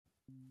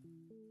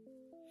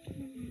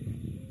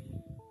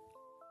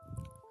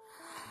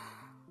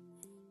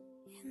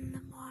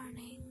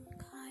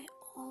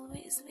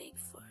always wake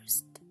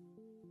first.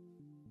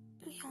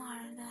 You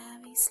are the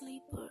heavy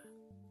sleeper.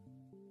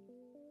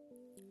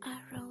 I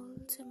roll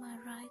to my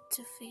right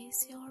to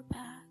face your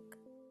back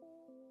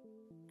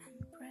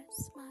and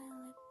press my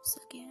lips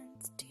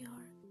against your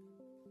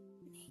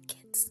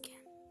naked skin,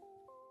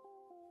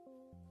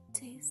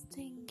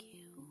 tasting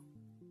you,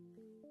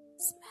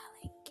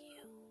 smelling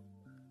you.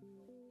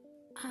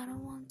 I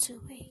don't want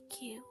to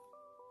wake you.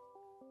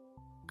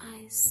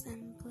 I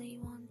simply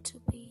want to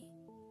be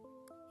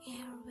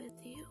here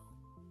with you,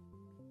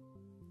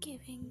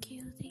 giving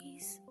you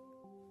these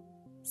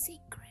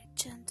secret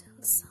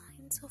gentle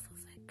signs of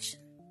affection.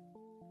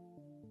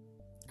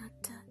 A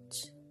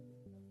touch,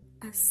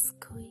 a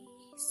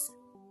squeeze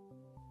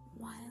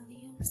while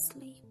you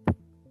sleep.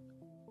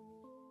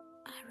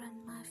 I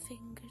run my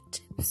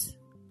fingertips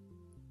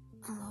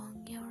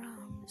along your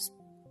arms,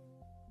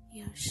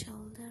 your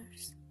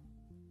shoulders,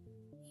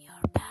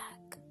 your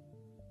back.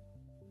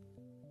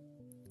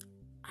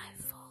 I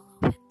follow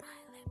with my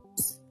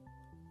lips,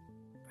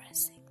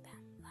 pressing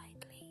them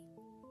lightly.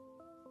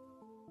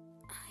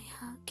 I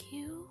hug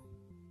you,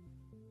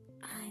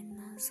 I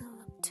nuzzle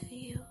up to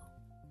you.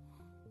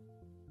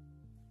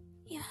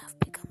 You have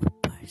become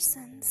a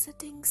person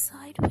sitting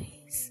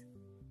sideways,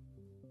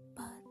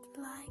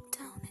 but lying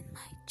down in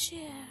my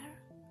chair,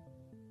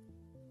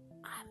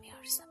 I'm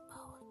your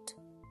support.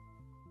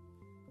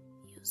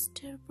 You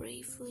stir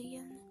briefly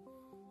and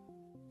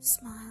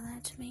smile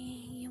at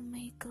me. You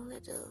make a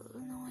little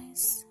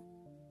noise,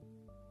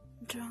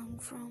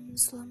 drunk from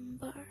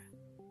slumber,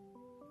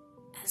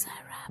 as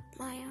I wrap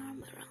my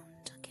arm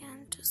around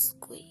again to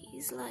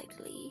squeeze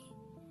lightly.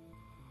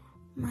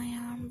 My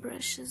arm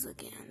brushes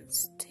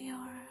against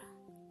your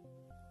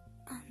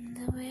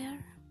underwear.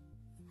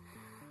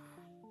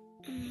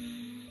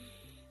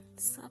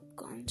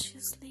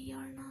 Subconsciously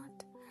or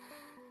not,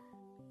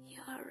 you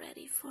are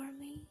ready for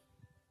me.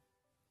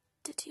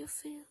 Did you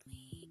feel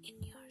me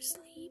in your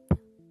sleep?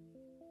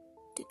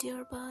 Did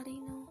your body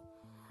know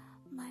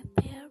my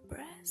bare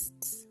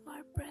breasts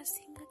were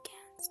pressing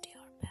against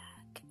your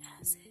back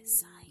as a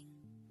sign?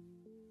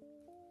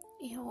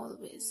 You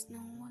always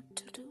know what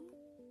to do,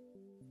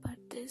 but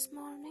this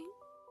morning